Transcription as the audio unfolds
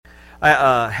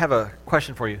I have a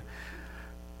question for you.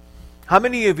 How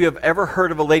many of you have ever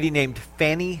heard of a lady named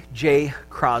Fanny J.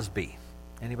 Crosby?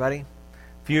 Anybody?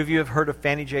 A few of you have heard of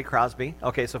Fanny J. Crosby.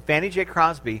 Okay, so Fanny J.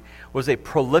 Crosby was a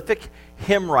prolific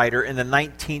hymn writer in the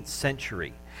 19th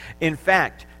century. In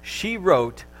fact, she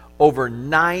wrote over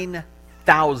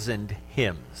 9,000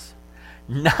 hymns.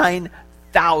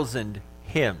 9,000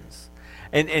 hymns.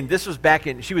 And this was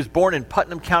she was born in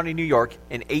Putnam County, New York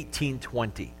in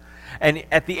 1820. And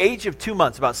at the age of 2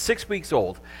 months, about 6 weeks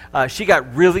old, she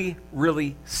got really,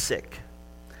 really sick.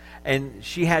 And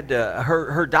she had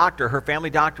her family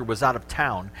doctor was out of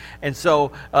town. And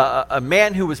so a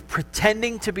man who was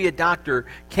pretending to be a doctor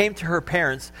came to her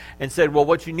parents and said, well,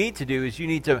 what you need to do is you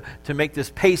need to make this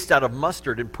paste out of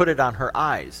mustard and put it on her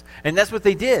eyes. And that's what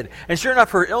they did. And sure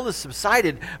enough, her illness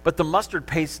subsided, but the mustard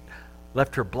paste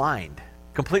left her blind,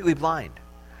 completely blind,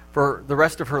 for the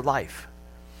rest of her life.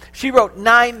 She wrote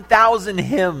 9,000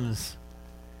 hymns,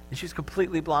 and she's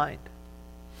completely blind.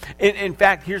 In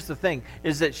fact, here's the thing,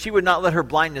 is that she would not let her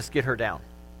blindness get her down.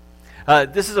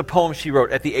 This is a poem she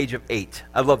wrote at the age of 8.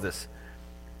 I love this.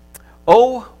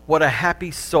 Oh, what a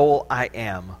happy soul I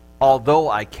am, although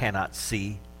I cannot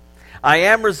see. I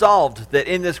am resolved that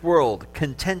in this world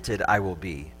contented I will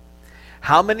be.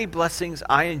 How many blessings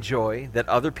I enjoy that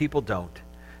other people don't.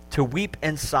 To weep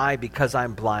and sigh because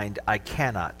I'm blind, I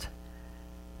cannot.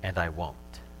 And I won't.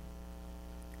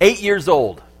 8 years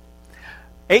old.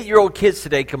 8-year-old kids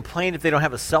today complain if they don't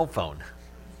have a cell phone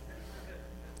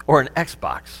or an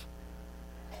Xbox.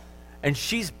 And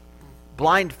she's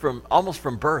blind almost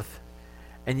from birth.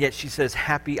 And yet she says,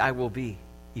 happy I will be,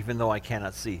 even though I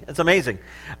cannot see. It's amazing.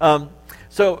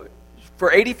 So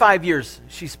for 85 years,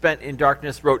 she spent in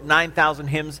darkness, wrote 9,000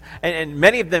 hymns, and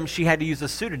many of them she had to use a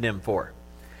pseudonym for.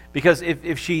 Because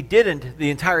if she didn't, the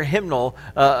entire hymnal,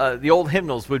 the old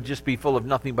hymnals would just be full of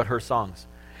nothing but her songs.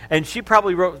 And she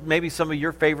probably wrote maybe some of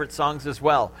your favorite songs as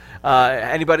well.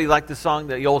 Anybody like the song,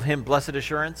 the old hymn, Blessed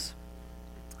Assurance?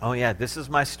 Oh yeah, this is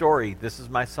my story, this is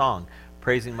my song,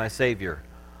 praising my Savior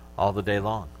all the day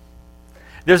long.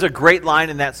 There's a great line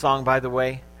in that song, by the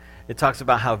way. It talks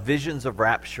about how visions of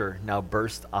rapture now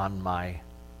burst on my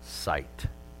sight.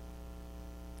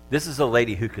 This is a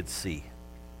lady who could see.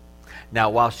 Now,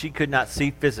 while she could not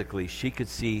see physically, she could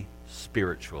see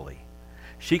spiritually.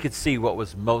 She could see what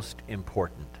was most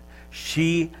important.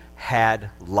 She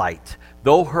had light.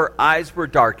 Though her eyes were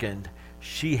darkened,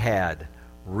 she had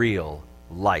real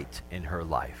light in her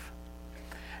life.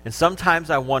 And sometimes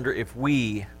I wonder if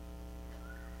we're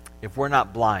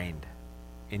not blind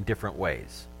in different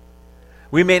ways.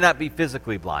 We may not be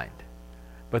physically blind,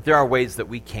 but there are ways that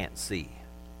we can't see.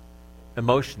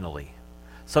 Emotionally.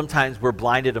 Sometimes we're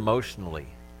blinded emotionally.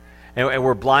 And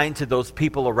we're blind to those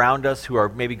people around us who are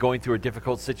maybe going through a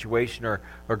difficult situation or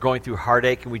going through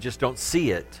heartache, and we just don't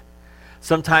see it.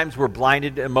 Sometimes we're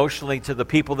blinded emotionally to the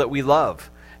people that we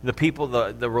love, the people,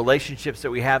 the relationships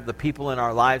that we have, the people in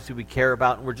our lives who we care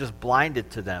about, and we're just blinded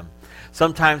to them.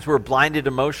 Sometimes we're blinded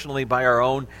emotionally by our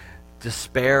own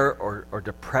despair or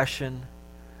depression.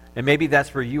 And maybe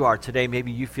that's where you are today.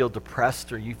 Maybe you feel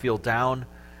depressed or you feel down,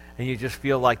 and you just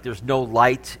feel like there's no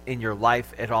light in your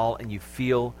life at all, and you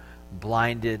feel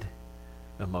blinded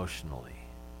emotionally.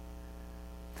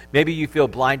 Maybe you feel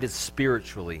blinded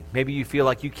spiritually. Maybe you feel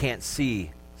like you can't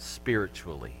see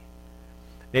spiritually.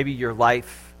 Maybe your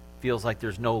life feels like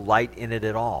there's no light in it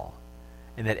at all,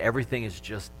 and that everything is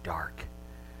just dark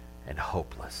and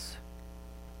hopeless.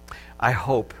 My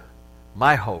hope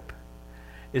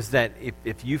is that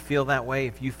if you feel that way,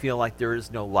 if you feel like there is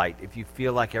no light, if you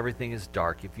feel like everything is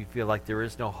dark, if you feel like there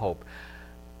is no hope,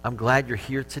 I'm glad you're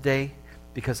here today,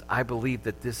 because I believe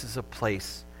that this is a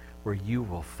place where you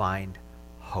will find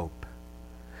hope.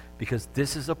 Because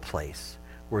this is a place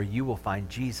where you will find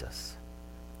Jesus.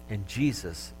 And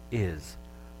Jesus is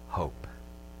hope.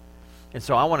 And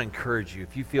so I want to encourage you,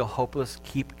 if you feel hopeless,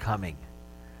 keep coming.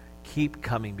 Keep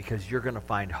coming, because you're going to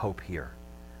find hope here.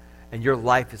 And your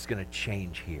life is going to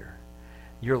change here.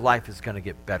 Your life is going to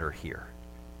get better here.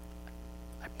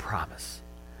 I promise.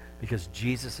 Because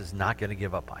Jesus is not going to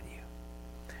give up on you.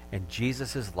 And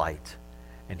Jesus is light,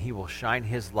 and he will shine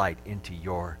his light into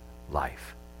your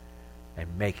life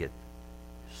and make it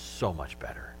so much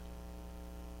better.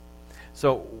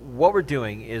 So what we're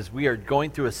doing is we are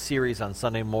going through a series on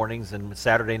Sunday mornings and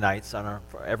Saturday nights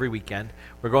for every weekend.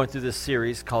 We're going through this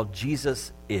series called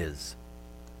Jesus Is.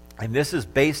 And this is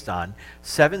based on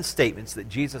 7 statements that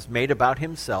Jesus made about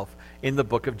himself in the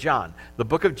book of John. The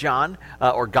book of John,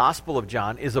 or Gospel of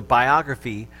John, is a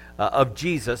biography of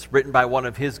Jesus written by one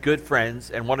of his good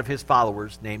friends and one of his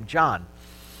followers named John.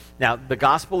 Now, the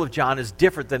Gospel of John is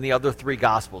different than the other three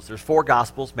Gospels. There's four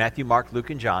Gospels, Matthew, Mark, Luke,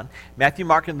 and John. Matthew,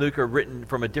 Mark, and Luke are written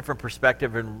from a different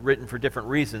perspective and written for different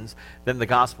reasons than the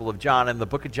Gospel of John. And the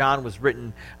book of John was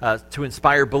written to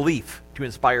inspire belief, to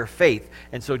inspire faith.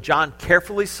 And so John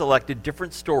carefully selected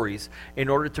different stories in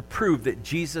order to prove that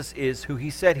Jesus is who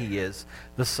he said he is,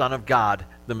 the Son of God,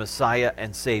 the Messiah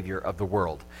and Savior of the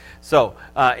world. So,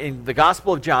 in the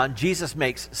Gospel of John, Jesus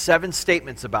makes 7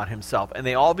 statements about himself, and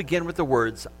they all begin with the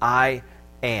words, I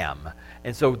am.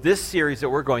 And so this series that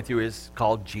we're going through is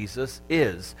called Jesus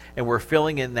Is, and we're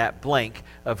filling in that blank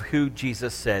of who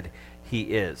Jesus said he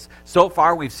is. So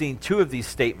far, we've seen 2 of these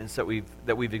statements that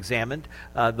we've examined.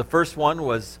 The first one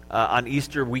was on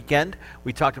Easter weekend.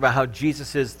 We talked about how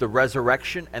Jesus is the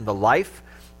resurrection and the life,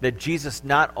 that Jesus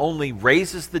not only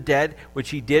raises the dead,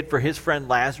 which he did for his friend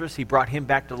Lazarus, he brought him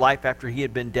back to life after he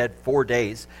had been dead 4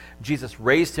 days. Jesus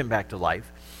raised him back to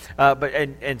life.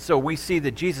 So we see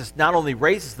that Jesus not only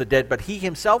raises the dead, but he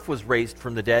himself was raised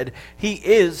from the dead. He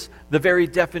is the very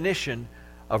definition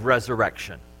of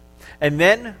resurrection. And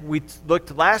then we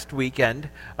looked last weekend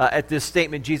at this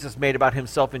statement Jesus made about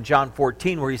himself in John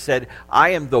 14, where he said, I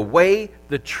am the way,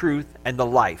 the truth, and the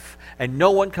life, and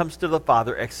no one comes to the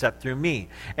Father except through me.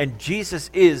 And Jesus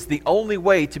is the only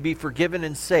way to be forgiven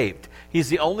and saved. He's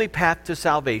the only path to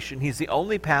salvation. He's the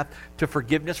only path to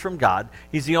forgiveness from God.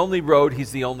 He's the only road.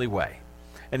 He's the only way.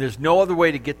 And there's no other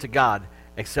way to get to God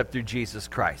except through Jesus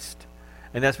Christ.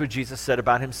 And that's what Jesus said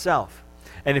about himself.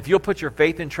 And if you'll put your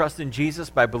faith and trust in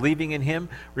Jesus by believing in him,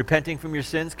 repenting from your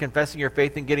sins, confessing your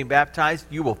faith, and getting baptized,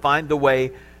 you will find the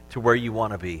way to where you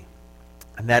want to be.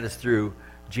 And that is through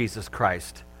Jesus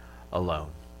Christ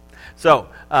alone. So,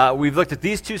 we've looked at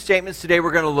these 2 statements. Today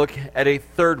we're going to look at a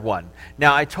third one.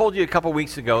 Now, I told you a couple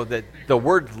weeks ago that the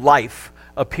word life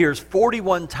appears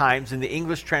 41 times in the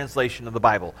English translation of the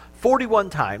Bible.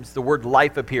 41 times the word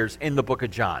life appears in the book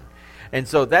of John. And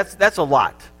so that's a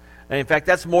lot. And in fact,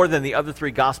 that's more than the other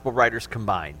 3 gospel writers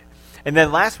combined. And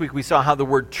then last week we saw how the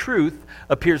word truth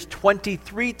appears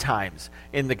 23 times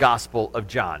in the Gospel of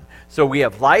John. So we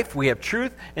have life, we have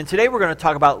truth, and today we're going to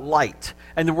talk about light.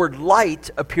 And the word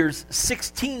light appears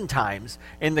 16 times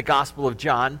in the Gospel of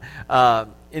John,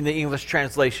 in the English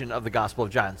translation of the Gospel of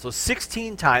John. So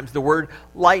 16 times the word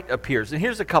light appears. And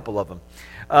here's a couple of them.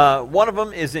 One of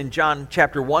them is in John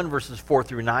chapter 1, verses 4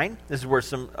 through 9. This is where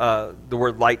the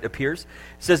word light appears.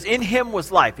 It says, in him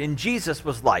was life, in Jesus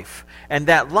was life, and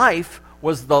that life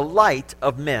was the light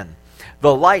of men.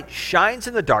 The light shines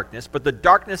in the darkness, but the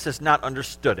darkness has not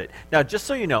understood it. Now, just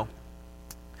so you know,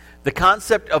 the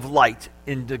concept of light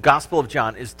in the Gospel of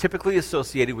John is typically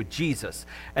associated with Jesus,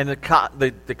 and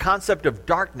the concept of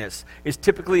darkness is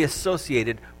typically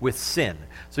associated with sin.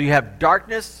 So you have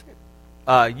darkness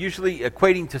usually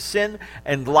equating to sin,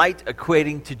 and light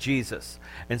equating to Jesus.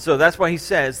 And so that's why he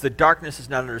says the darkness is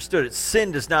not understood it.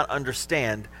 Sin does not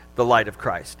understand the light of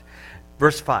Christ.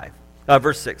 Verse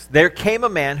 6. There came a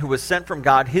man who was sent from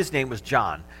God. His name was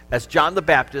John. That's John the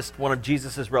Baptist, one of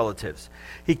Jesus' relatives.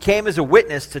 He came as a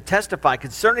witness to testify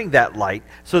concerning that light,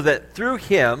 so that through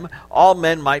him all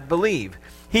men might believe.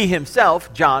 He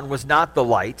himself, John, was not the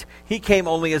light. He came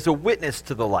only as a witness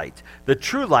to the light. The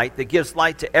true light that gives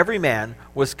light to every man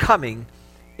was coming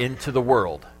into the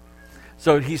world.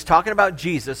 So he's talking about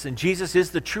Jesus, and Jesus is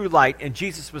the true light, and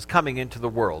Jesus was coming into the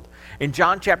world. In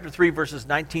John chapter 3, verses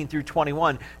 19 through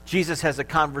 21, Jesus has a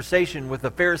conversation with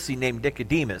a Pharisee named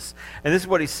Nicodemus. And this is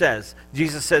what he says.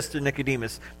 Jesus says to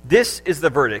Nicodemus, this is the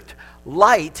verdict.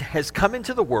 Light has come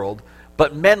into the world,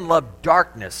 but men love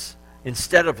darkness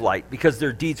instead of light, because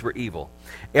their deeds were evil.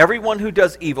 Everyone who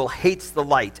does evil hates the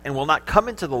light and will not come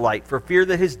into the light for fear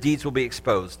that his deeds will be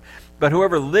exposed. But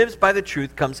whoever lives by the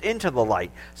truth comes into the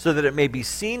light, so that it may be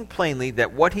seen plainly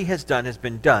that what he has done has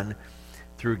been done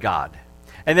through God.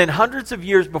 And then hundreds of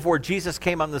years before Jesus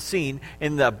came on the scene,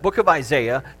 in the book of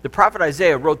Isaiah, the prophet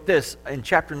Isaiah wrote this in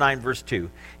chapter 9, verse 2.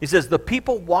 He says, the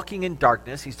people walking in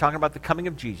darkness, he's talking about the coming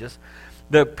of Jesus,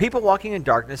 the people walking in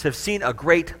darkness have seen a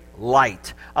great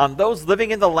light. On those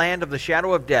living in the land of the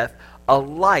shadow of death, a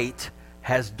light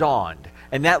has dawned.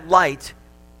 And that light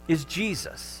is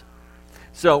Jesus.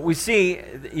 So we see,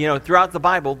 throughout the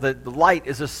Bible that the light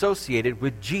is associated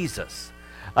with Jesus.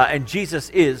 And Jesus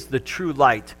is the true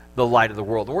light, the light of the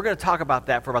world. And we're going to talk about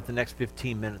that for about the next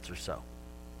 15 minutes or so.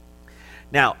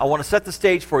 Now, I want to set the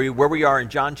stage for you where we are in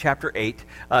John chapter 8.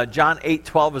 John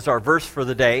 8:12 is our verse for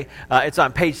the day. It's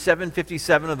on page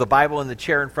 757 of the Bible in the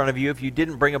chair in front of you. If you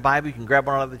didn't bring a Bible, you can grab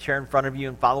one out of the chair in front of you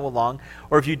and follow along.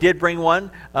 Or if you did bring one,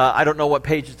 I don't know what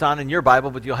page it's on in your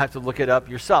Bible, but you'll have to look it up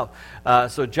yourself.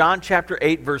 So John chapter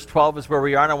 8, verse 12 is where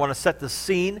we are, and I want to set the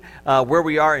scene where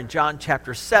we are in John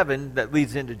chapter 7 that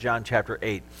leads into John chapter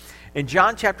 8. In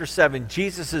John chapter 7,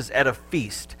 Jesus is at a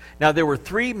feast. Now, there were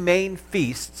three main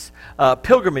feasts,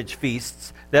 pilgrimage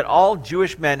feasts, that all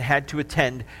Jewish men had to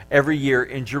attend every year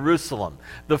in Jerusalem.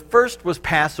 The first was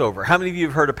Passover. How many of you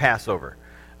have heard of Passover?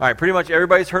 All right, pretty much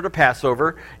everybody's heard of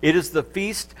Passover. It is the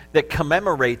feast that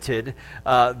commemorated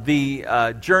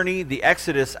the journey, the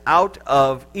Exodus out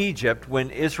of Egypt when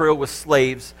Israel was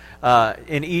slaves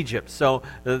in Egypt. So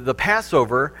the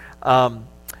Passover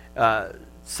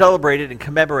celebrated and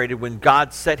commemorated when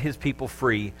God set his people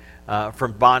free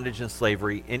from bondage and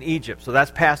slavery in Egypt. So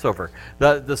that's Passover.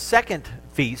 The second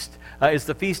feast is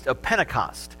the Feast of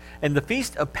Pentecost. And the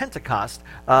Feast of Pentecost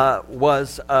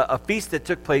was a feast that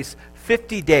took place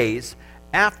 50 days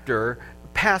after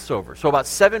Passover. So about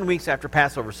 7 weeks after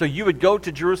Passover. So you would go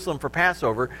to Jerusalem for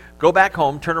Passover, go back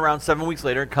home, turn around 7 weeks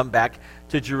later, and come back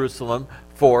to Jerusalem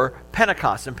for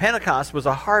Pentecost. And Pentecost was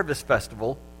a harvest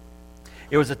festival.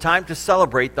 It was a time to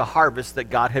celebrate the harvest that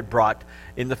God had brought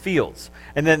in the fields.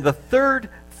 And then the third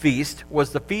feast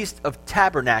was the Feast of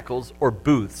Tabernacles or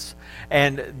Booths.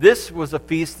 And this was a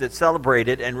feast that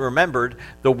celebrated and remembered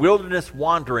the wilderness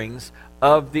wanderings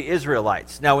of the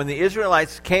Israelites. Now, when the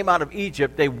Israelites came out of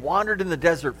Egypt, they wandered in the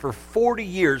desert for 40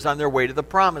 years on their way to the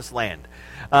Promised Land.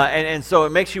 And so it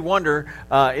makes you wonder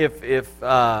if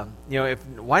why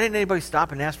didn't anybody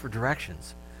stop and ask for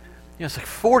directions? It's like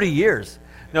 40 years.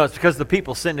 No, it's because the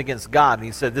people sinned against God, and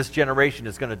he said this generation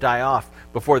is going to die off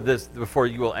before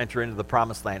you will enter into the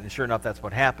Promised Land. And sure enough, that's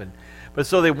what happened. But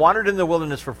so they wandered in the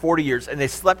wilderness for 40 years, and they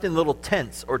slept in little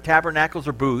tents or tabernacles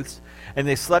or booths, and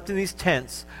they slept in these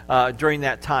tents during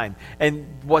that time. And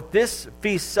what this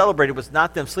feast celebrated was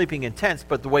not them sleeping in tents,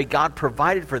 but the way God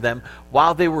provided for them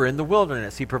while they were in the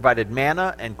wilderness. He provided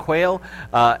manna and quail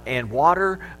and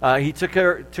water. He took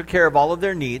care of all of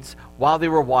their needs while they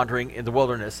were wandering in the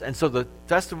wilderness. And so the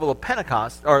Festival of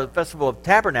Pentecost, or the Festival of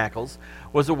Tabernacles,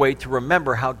 was a way to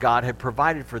remember how God had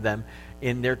provided for them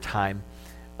in their time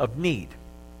of need.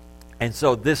 And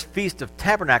so this Feast of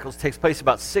Tabernacles takes place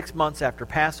about 6 months after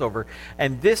Passover,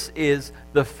 and this is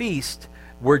the feast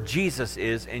where Jesus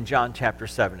is in John chapter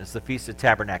 7. It's the Feast of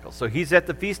Tabernacles. So he's at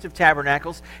the Feast of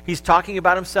Tabernacles. He's talking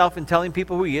about himself and telling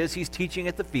people who he is. He's teaching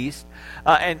at the feast.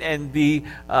 And the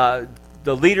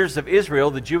leaders of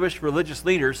Israel, the Jewish religious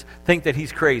leaders, think that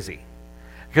he's crazy,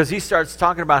 because he starts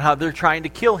talking about how they're trying to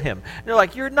kill him. And they're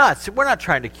like, "You're nuts. We're not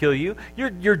trying to kill you.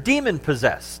 You're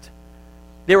demon-possessed."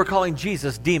 They were calling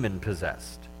Jesus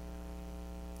demon-possessed.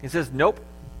 He says, "Nope."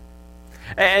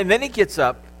 And then he gets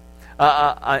up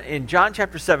in John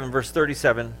chapter 7, verse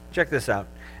 37. Check this out.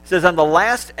 It says, "On the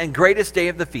last and greatest day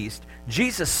of the feast,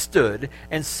 Jesus stood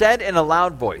and said in a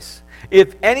loud voice,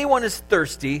 'If anyone is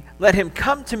thirsty, let him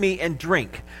come to me and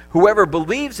drink. Whoever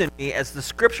believes in me, as the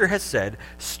scripture has said,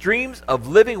 streams of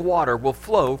living water will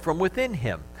flow from within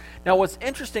him.'" Now, what's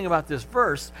interesting about this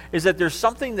verse is that there's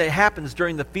something that happens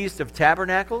during the Feast of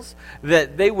Tabernacles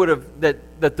that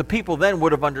that the people then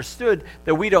would have understood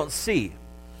that we don't see.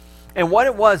 And what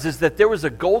it was is that there was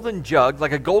a golden jug,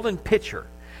 like a golden pitcher,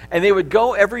 and they would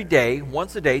go every day,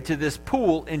 once a day, to this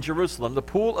pool in Jerusalem, the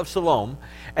pool of Siloam,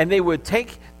 and they would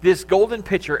take this golden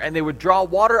pitcher and they would draw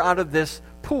water out of this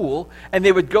pool, and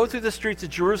they would go through the streets of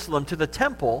Jerusalem to the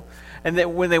temple, and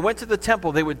when they went to the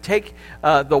temple, they would take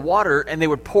the water and they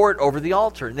would pour it over the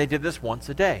altar, and they did this once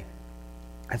a day.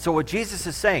 And so what Jesus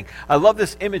is saying, I love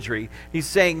this imagery. He's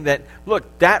saying that,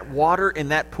 look, that water in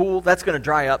that pool, that's going to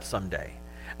dry up someday.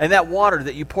 And that water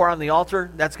that you pour on the altar,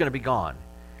 that's going to be gone.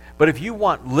 But if you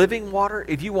want living water,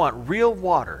 if you want real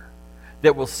water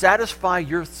that will satisfy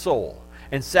your soul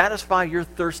and satisfy your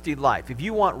thirsty life, if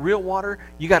you want real water,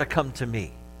 you got to come to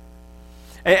me.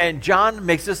 And John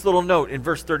makes this little note in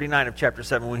verse 39 of chapter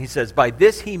 7 when he says, "By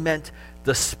this he meant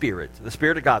the Spirit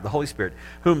of God, the Holy Spirit,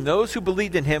 whom those who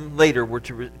believed in him later were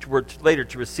later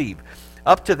to receive.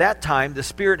 Up to that time, the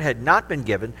Spirit had not been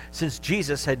given, since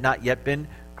Jesus had not yet been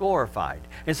glorified."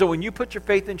 And so when you put your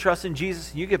faith and trust in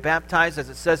Jesus, you get baptized, as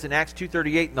it says in Acts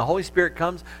 2:38, and the Holy Spirit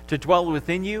comes to dwell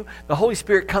within you, the Holy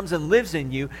Spirit comes and lives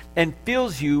in you and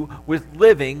fills you with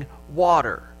living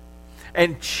water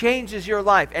and changes your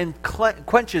life and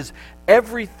quenches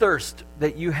every thirst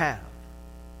that you have.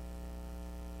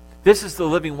 This is the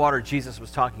living water Jesus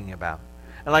was talking about.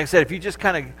 And like I said, if you just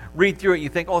kind of read through it, you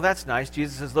think, oh, that's nice,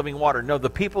 Jesus is living water. No, the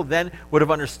people then would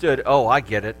have understood, oh, I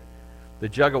get it. The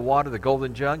jug of water, the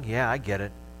golden jug, yeah, I get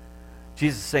it.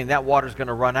 Jesus is saying that water's going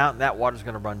to run out and that water's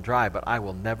going to run dry, but I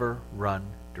will never run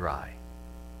dry.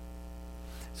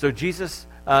 So Jesus,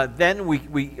 then we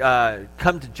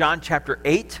come to John chapter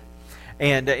 8.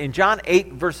 And in John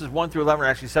 8, verses 1 through 11, or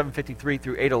actually 7:53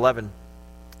 through 8:11,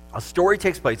 a story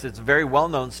takes place. It's a very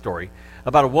well-known story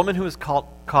about a woman who is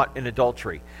caught in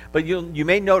adultery. But you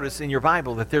may notice in your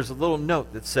Bible that there's a little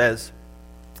note that says,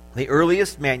 the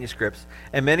earliest manuscripts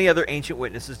and many other ancient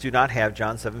witnesses do not have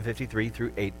John 7:53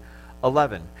 through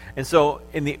 8:11. And so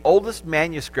in the oldest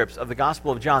manuscripts of the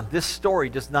Gospel of John, this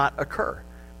story does not occur.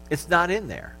 It's not in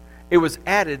there. It was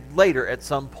added later at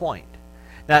some point.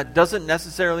 Now, it doesn't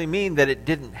necessarily mean that it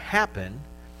didn't happen,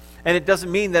 and it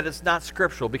doesn't mean that it's not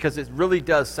scriptural, because it really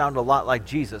does sound a lot like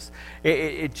Jesus.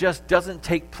 It just doesn't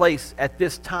take place at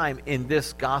this time in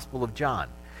this Gospel of John.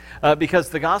 Because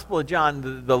the Gospel of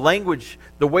John, the language,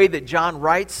 the way that John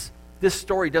writes, this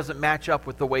story doesn't match up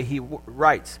with the way he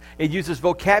writes. It uses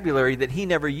vocabulary that he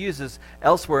never uses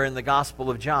elsewhere in the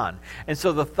Gospel of John. And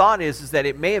so the thought is that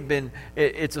it may have been,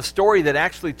 it's a story that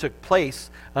actually took place,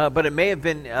 but it may have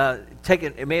been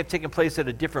taken place at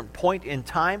a different point in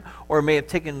time, or it may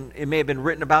have been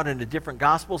written about in a different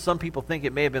gospel. Some people think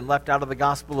it may have been left out of the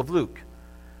Gospel of Luke.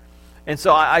 And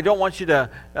so I don't want you to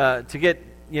get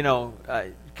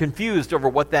confused over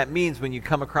what that means when you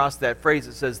come across that phrase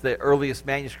that says the earliest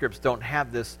manuscripts don't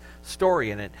have this story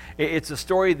in it. It's a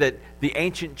story that the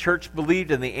ancient church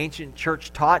believed and the ancient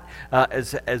church taught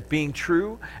as being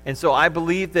true. And so I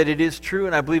believe that it is true,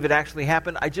 and I believe it actually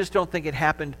happened. I just don't think it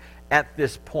happened at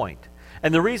this point.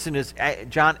 And the reason is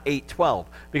John 8:12.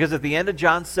 Because at the end of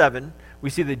John 7, we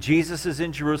see that Jesus is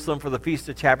in Jerusalem for the Feast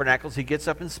of Tabernacles. He gets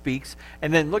up and speaks.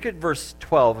 And then look at verse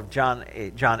 12 of John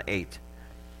 8.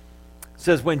 It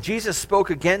says, when Jesus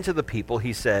spoke again to the people,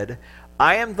 he said,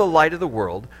 I am the light of the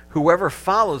world. Whoever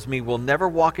follows me will never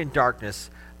walk in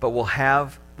darkness, but will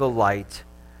have the light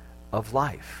of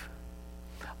life.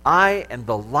 I am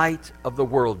the light of the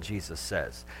world, Jesus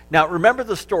says. Now, remember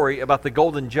the story about the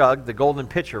golden jug, the golden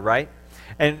pitcher, right?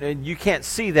 And you can't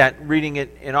see that reading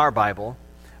it in our Bible,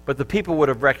 but the people would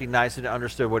have recognized it and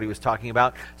understood what he was talking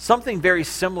about. Something very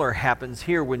similar happens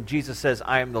here when Jesus says,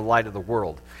 I am the light of the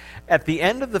world. At the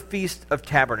end of the Feast of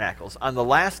Tabernacles, on the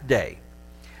last day,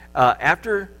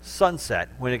 after sunset,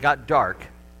 when it got dark,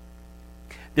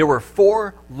 there were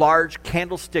 4 large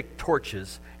candlestick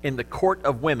torches in the court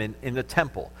of women in the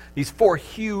temple. These 4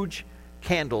 huge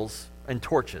candles and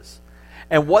torches.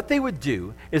 And what they would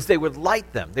do is they would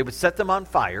light them. They would set them on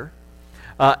fire.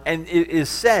 And it is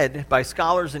said by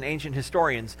scholars and ancient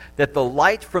historians that the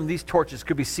light from these torches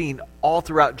could be seen all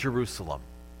throughout Jerusalem.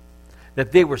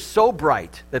 That they were so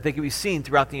bright that they could be seen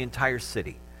throughout the entire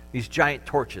city. These giant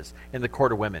torches in the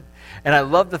court of women. And I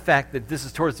love the fact that this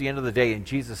is towards the end of the day, and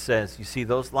Jesus says, you see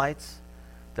those lights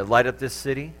that light up this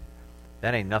city?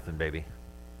 That ain't nothing, baby.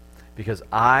 Because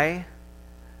I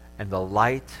am the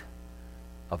light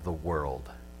of the world.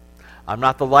 I'm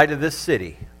not the light of this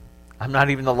city. I'm not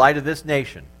even the light of this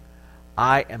nation.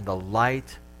 I am the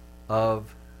light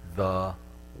of the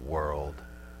world.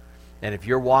 And if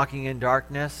you're walking in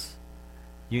darkness,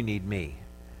 you need me,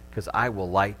 because I will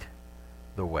light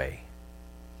the way.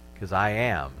 Because I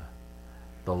am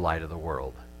the light of the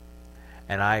world.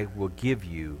 And I will give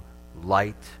you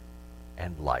light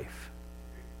and life.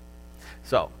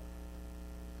 So,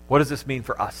 what does this mean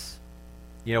for us?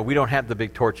 We don't have the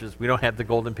big torches. We don't have the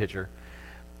golden pitcher.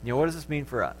 What does this mean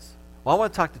for us? Well, I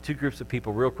want to talk to 2 groups of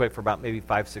people real quick for about maybe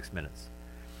 5-6 minutes.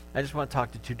 I just want to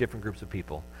talk to 2 different groups of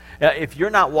people. If you're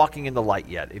not walking in the light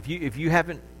yet, if you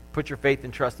haven't put your faith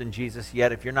and trust in Jesus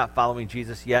yet, if you're not following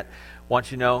Jesus yet, I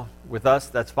want you to know, with us,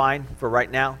 that's fine for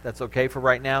right now. That's okay for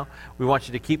right now. We want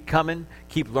you to keep coming,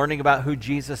 keep learning about who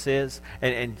Jesus is,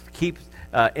 and keep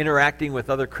interacting with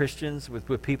other Christians,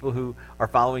 with people who are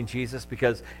following Jesus,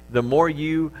 because the more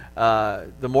you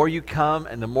come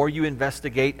and the more you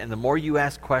investigate and the more you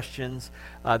ask questions,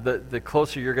 the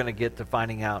closer you're going to get to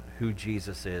finding out who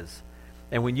Jesus is.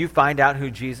 And when you find out who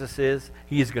Jesus is,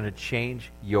 he is going to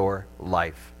change your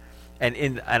life.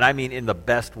 And I mean in the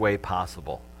best way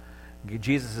possible.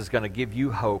 Jesus is going to give you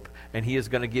hope, and he is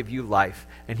going to give you life,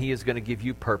 and he is going to give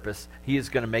you purpose. He is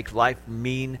going to make life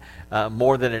mean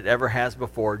more than it ever has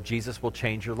before. Jesus will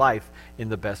change your life in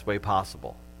the best way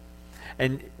possible.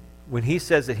 And when he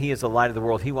says that he is the light of the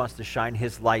world, he wants to shine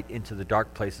his light into the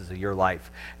dark places of your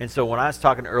life. And so when I was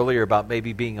talking earlier about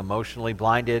maybe being emotionally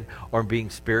blinded or being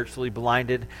spiritually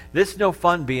blinded, this is no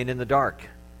fun being in the dark.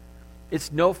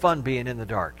 It's no fun being in the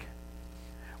dark.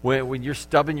 when you're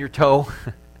stubbing your toe,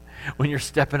 when you're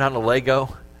stepping on a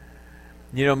Lego.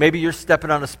 Maybe you're stepping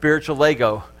on a spiritual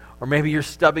Lego, or maybe you're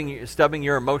stubbing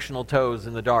your emotional toes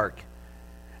in the dark.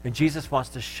 And Jesus wants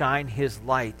to shine his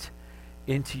light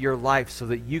into your life so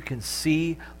that you can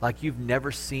see like you've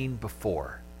never seen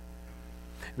before.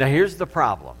 Now here's the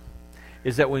problem,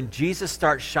 is that when Jesus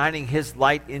starts shining his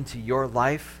light into your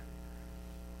life,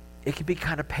 it can be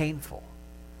kind of painful.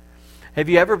 Have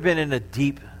you ever been in a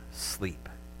deep sleep?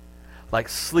 Like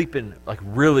sleeping, like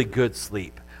really good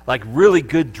sleep. Like really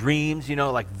good dreams,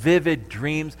 like vivid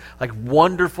dreams, like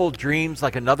wonderful dreams,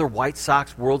 like another White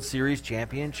Sox World Series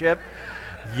championship?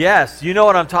 Yes, you know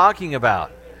what I'm talking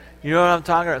about. You know what I'm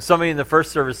talking about? Somebody in the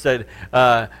first service said,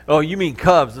 oh, you mean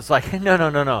Cubs? It's like,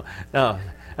 no.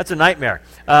 That's a nightmare.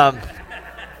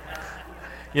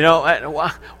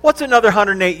 What's another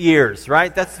 108 years,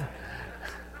 right? That's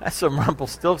some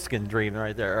Rumpelstiltskin dream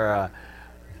right there. Or,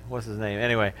 what's his name?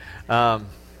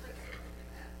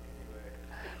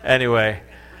 Anyway,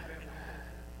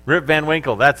 Rip Van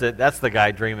Winkle, that's it. That's the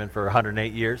guy dreaming for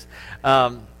 108 years.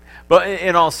 But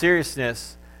in all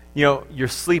seriousness, you're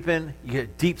sleeping, you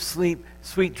get deep sleep,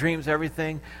 sweet dreams,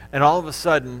 everything, and all of a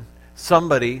sudden,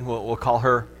 somebody, we'll call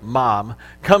her Mom,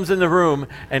 comes in the room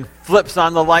and flips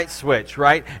on the light switch,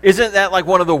 right? Isn't that like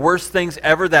one of the worst things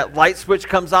ever? That light switch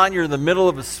comes on, you're in the middle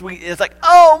of a sweet, it's like,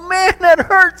 oh man, that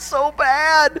hurts so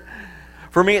bad.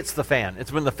 For me, it's the fan.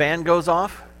 It's when the fan goes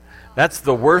off. That's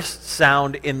the worst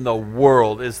sound in the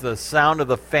world, is the sound of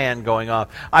the fan going off.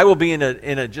 I will be in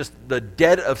a just the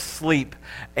dead of sleep,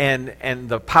 and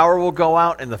the power will go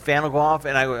out and the fan will go off,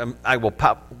 and I will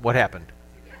pop. What happened?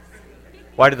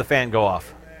 Why did the fan go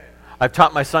off? I've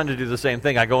taught my son to do the same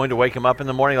thing. I go in to wake him up in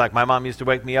the morning, like my mom used to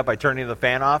wake me up. I turn the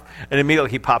fan off, and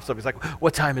immediately he pops up. He's like,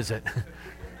 "What time is it?"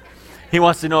 He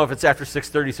wants to know if it's after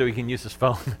 6:30 so he can use his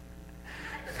phone.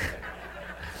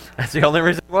 That's the only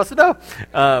reason he wants to know.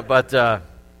 But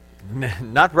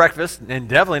not breakfast, and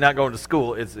definitely not going to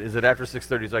school. Is it after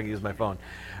 6:30 so I can use my phone?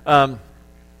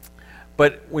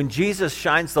 But when Jesus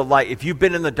shines the light, if you've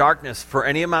been in the darkness for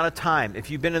any amount of time, if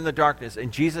you've been in the darkness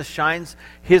and Jesus shines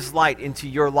his light into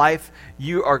your life,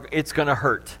 it's going to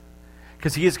hurt.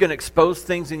 Because he is going to expose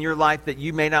things in your life that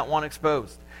you may not want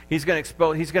exposed. He's going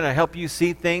to help you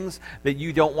see things that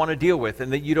you don't want to deal with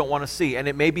and that you don't want to see. And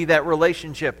it may be that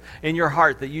relationship in your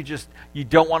heart that you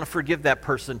don't want to forgive that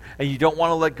person, and you don't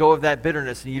want to let go of that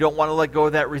bitterness, and you don't want to let go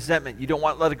of that resentment. You don't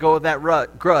want to let go of that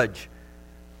grudge.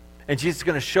 And Jesus is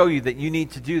going to show you that you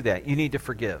need to do that. You need to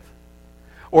forgive.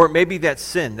 Or maybe that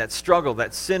sin, that struggle,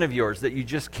 that sin of yours that you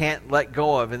just can't let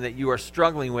go of and that you are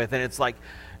struggling with. And it's like,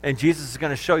 and Jesus is going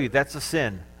to show you that's a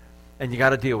sin, and you got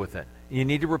to deal with it. You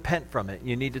need to repent from it.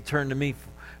 You need to turn to me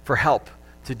for help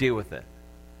to deal with it.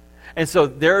 And so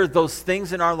there are those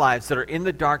things in our lives that are in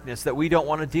the darkness that we don't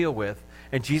want to deal with,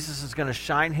 and Jesus is going to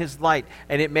shine his light,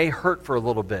 and it may hurt for a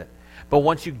little bit. But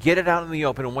once you get it out in the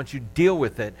open and once you deal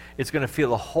with it, it's going to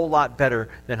feel a whole lot better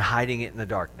than hiding it in the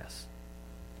darkness.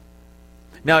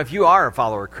 Now, if you are a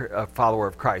follower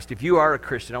of Christ, if you are a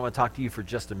Christian, I want to talk to you for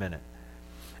just a minute.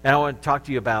 And I want to talk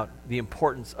to you about the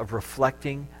importance of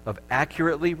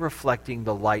accurately reflecting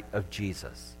the light of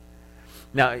Jesus.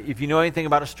 Now, if you know anything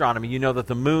about astronomy, you know that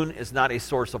the moon is not a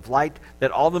source of light,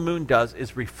 that all the moon does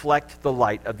is reflect the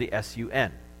light of the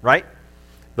sun, right?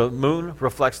 The moon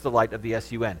reflects the light of the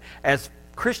sun. As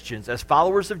Christians, as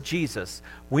followers of Jesus,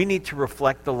 we need to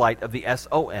reflect the light of the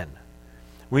son.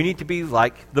 We need to be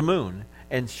like the moon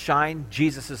and shine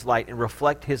Jesus' light and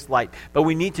reflect his light. But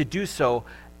we need to do so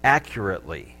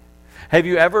accurately. Have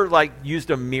you ever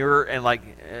used a mirror and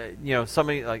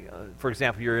somebody for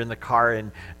example, you're in the car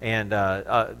and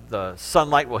the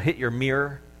sunlight will hit your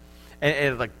mirror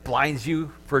and it blinds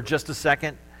you for just a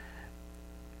second?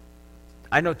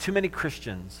 I know too many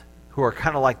Christians who are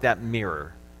kind of like that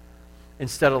mirror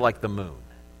instead of like the moon,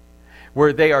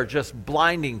 where they are just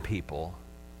blinding people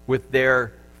with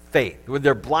their faith, where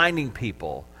they're blinding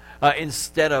people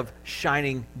instead of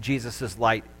shining Jesus'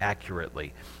 light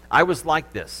accurately. I was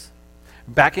like this.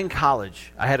 Back in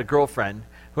college, I had a girlfriend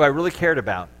who I really cared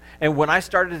about. And when I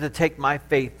started to take my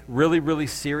faith really, really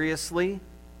seriously,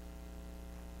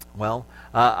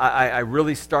 I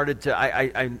really started to,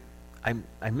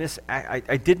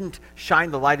 I didn't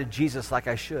shine the light of Jesus like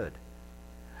I should.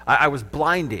 I was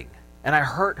blinding, and I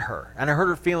hurt her, and I hurt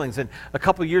her feelings. And a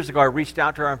couple years ago, I reached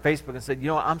out to her on Facebook and said,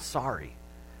 I'm sorry.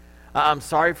 I'm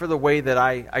sorry for the way that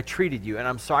I treated you, and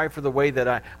I'm sorry for the way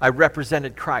that I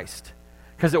represented Christ,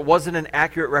 because it wasn't an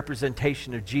accurate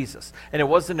representation of Jesus, and it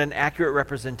wasn't an accurate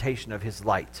representation of his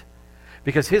light,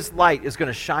 because his light is going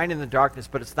to shine in the darkness,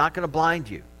 but it's not going to blind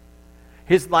you.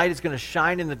 His light is going to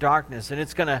shine in the darkness, and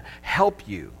it's going to help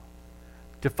you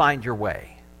to find your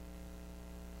way.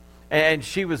 And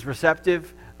she was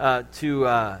receptive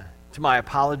to my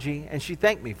apology, and she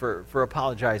thanked me for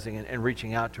apologizing and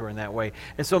reaching out to her in that way.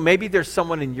 And so maybe there's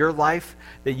someone in your life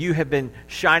that you have been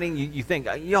shining. You think,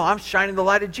 I'm shining the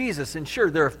light of Jesus, and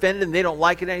sure, they're offended and they don't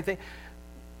like it or anything.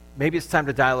 Maybe it's time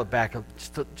to dial it back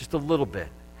just a little bit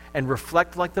and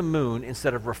reflect like the moon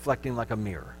instead of reflecting like a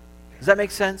mirror. Does that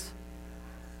make sense?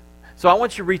 So I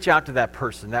want you to reach out to that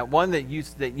person, that one that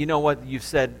you've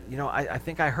said, I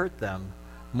think I hurt them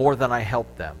more than I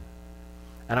helped them.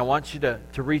 And I want you to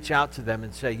reach out to them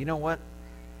and say, you know what?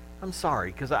 I'm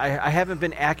sorry, because I haven't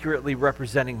been accurately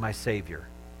representing my Savior.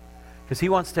 Because He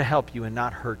wants to help you and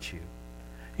not hurt you.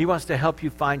 He wants to help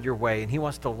you find your way, and He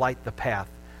wants to light the path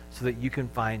so that you can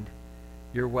find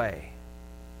your way.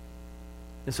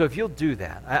 And so if you'll do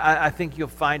that, I think you'll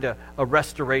find a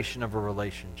restoration of a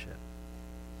relationship.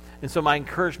 And so my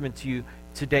encouragement to you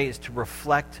today is to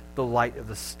reflect the light of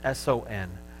the S-O-N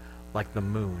like the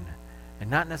moon, and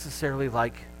not necessarily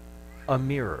like a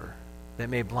mirror that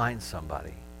may blind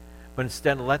somebody, but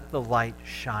instead let the light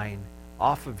shine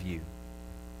off of you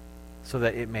so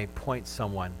that it may point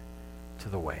someone to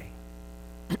the way.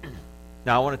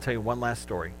 Now I want to tell you one last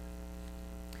story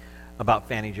about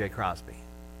Fanny J. Crosby.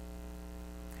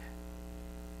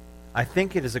 I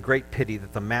think it is a great pity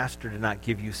that the Master did not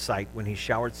give you sight when He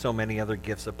showered so many other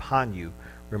gifts upon you,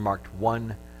 remarked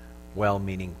one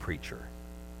well-meaning preacher.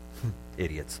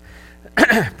 Idiots.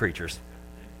 Preachers.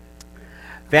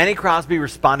 Fanny Crosby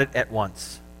responded at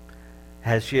once,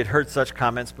 as she had heard such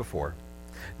comments before.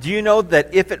 Do you know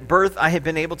that if at birth I had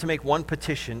been able to make one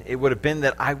petition, it would have been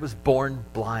that I was born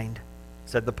blind,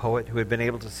 said the poet, who had been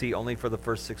able to see only for the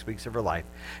first 6 weeks of her life.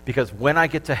 Because when I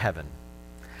get to heaven,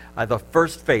 the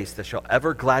first face that shall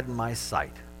ever gladden my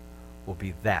sight will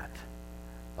be that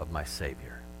of my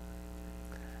Savior.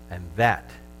 And that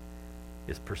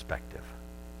is perspective.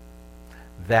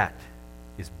 That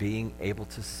is being able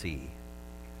to see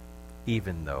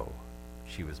even though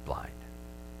she was blind.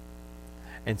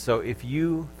 And so if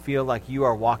you feel like you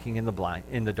are walking in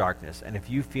the darkness, and if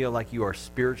you feel like you are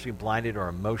spiritually blinded or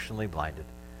emotionally blinded,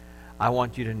 I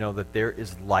want you to know that there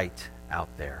is light out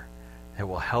there that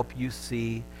will help you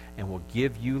see and will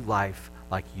give you life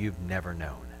like you've never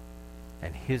known.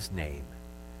 And His name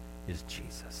is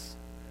Jesus.